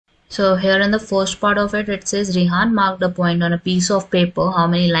So here in the first part of it, it says Rihan marked a point on a piece of paper. How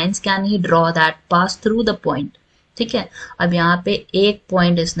many lines can he draw that pass through the point? ठीक है, अब यहाँ पे एक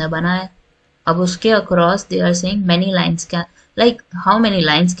point इसने बनाया, अब उसके across they are saying many lines can, like how many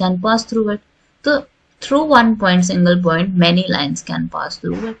lines can pass through it, तो through one point single point many lines can pass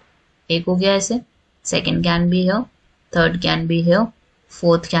through it. एक हो गया ऐसे, second can be here, third can be here,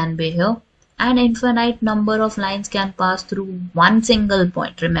 fourth can be here, and infinite number of lines can pass through one single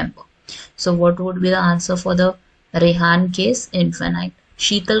point, remember. So what would be the answer for the Rihan case? Infinite.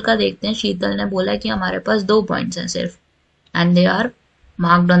 शीतल का देखते हैं. शीतल ने बोला कि हमारे पास 2 points हैं सिर्फ, and they are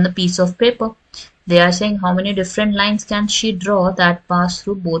marked on the piece of paper. They are saying how many different lines can she draw that pass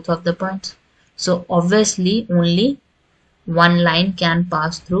through both of the points. So obviously only one line can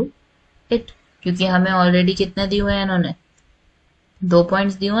pass through it, क्योंकि हमें already कितने दिए हुए हैं इन्होंने, 2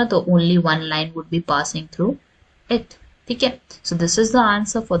 points दिए हुए हैं, तो only one line would be passing through it. ठीक है, so this is the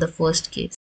answer for the first case.